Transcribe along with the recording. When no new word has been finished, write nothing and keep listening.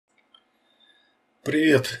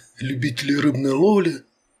Привет, любители рыбной ловли.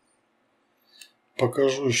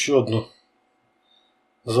 Покажу еще одну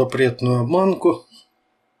запретную обманку.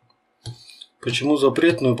 Почему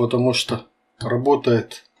запретную? Потому что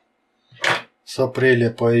работает с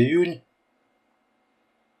апреля по июнь.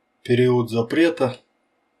 Период запрета.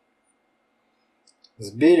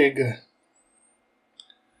 С берега.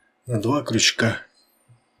 На 2 крючка.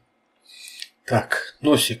 Так,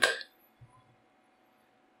 носик.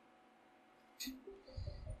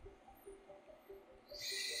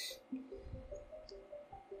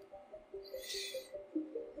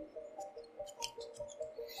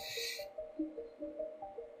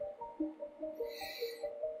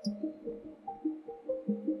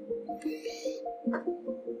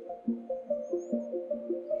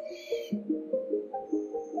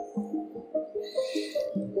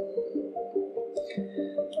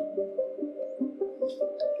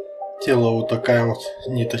 Тело вот такая вот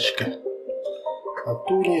ниточка от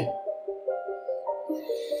туни.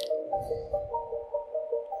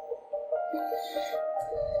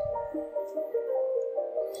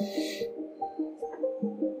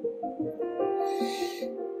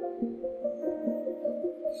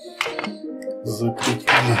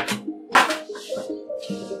 Закрепили.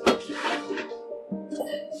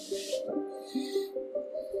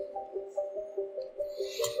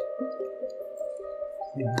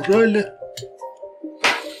 Убрали.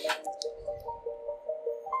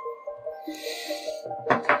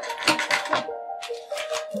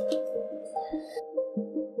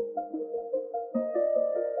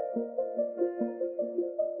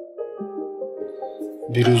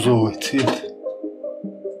 Бирюзовый цвет.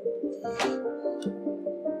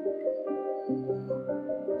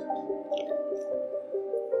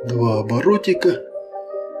 Два оборотика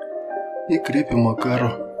и крепим окару.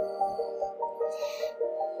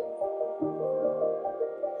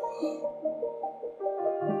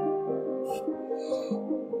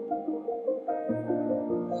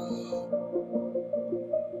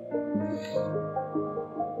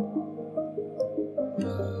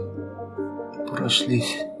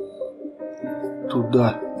 Прошлись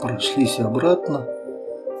туда, прошлись обратно.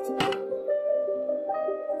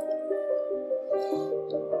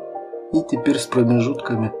 И теперь с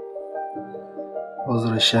промежутками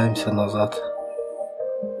возвращаемся назад.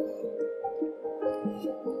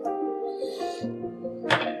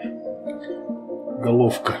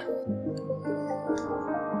 Головка.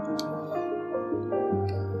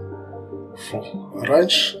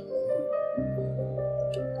 Раньше.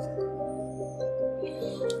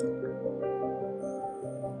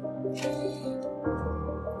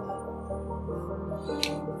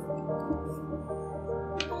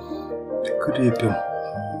 Крепим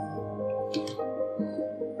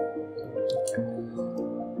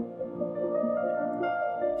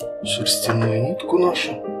шерстяную нитку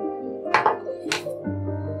нашу.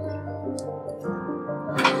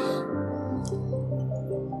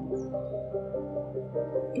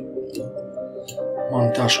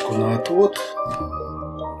 Монтажку на отвод.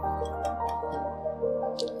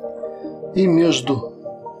 И между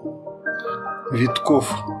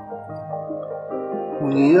витков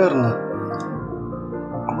униярно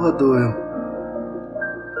укладываем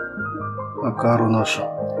окару нашу.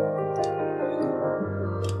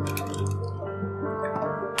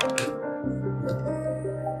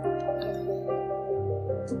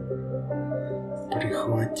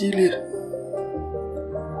 Прихватили.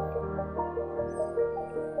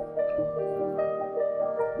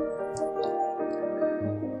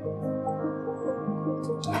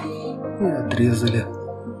 И отрезали.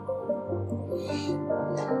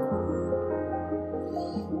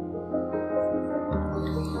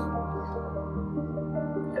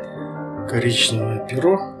 Коричневое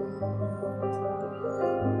перо.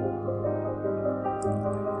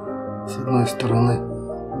 С одной стороны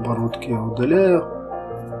оборотки я удаляю.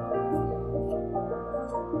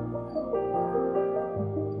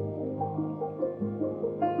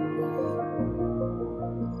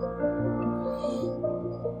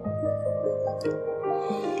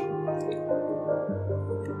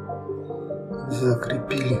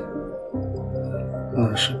 Закрепили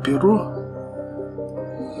наше перо.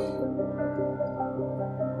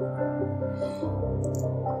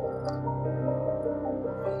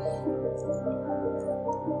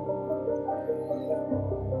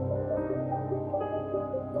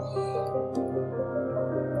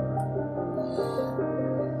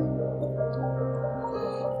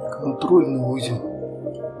 Контрольный узел.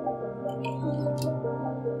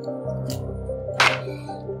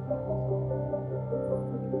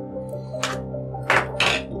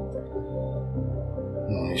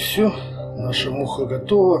 Ну и все, наша муха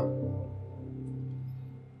готова.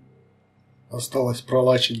 Осталось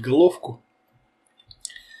пролачить головку.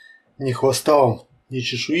 Ни хвоста вам, ни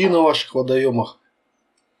чешуи на ваших водоемах.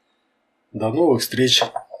 До новых встреч!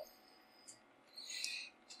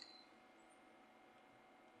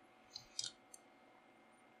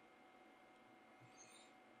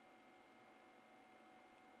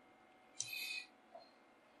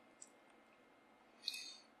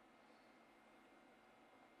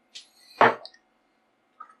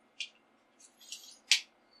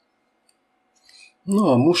 Ну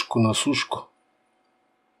а мушку на сушку.